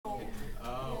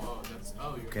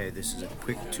Okay, this is a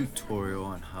quick tutorial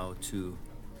on how to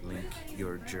link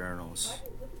your journals.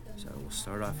 So we'll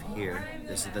start off here.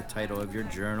 This is the title of your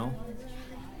journal.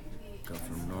 Go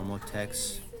from normal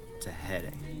text to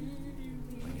heading.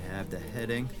 When you have the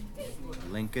heading,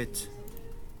 link it.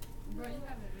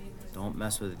 Don't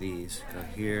mess with these. Go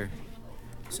here.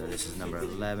 So this is number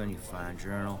 11. You find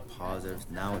journal, positives.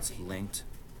 Now it's linked.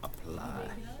 Apply.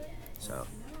 So,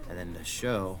 and then the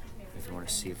show, if you want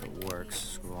to see if it works,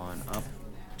 scroll on up.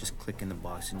 Just click in the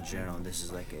box in journal, and this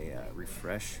is like a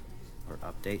refresh or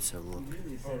update. So look,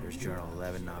 there's journal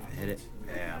 11. Now if I hit it,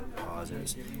 yeah,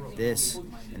 positives. This,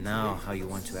 and now how you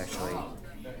want to actually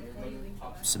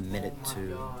submit it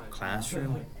to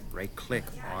Classroom. Right click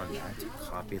on that,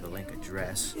 copy the link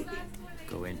address,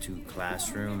 go into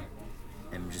Classroom,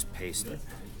 and just paste it.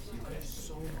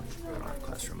 I don't have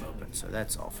Classroom open, so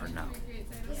that's all for now.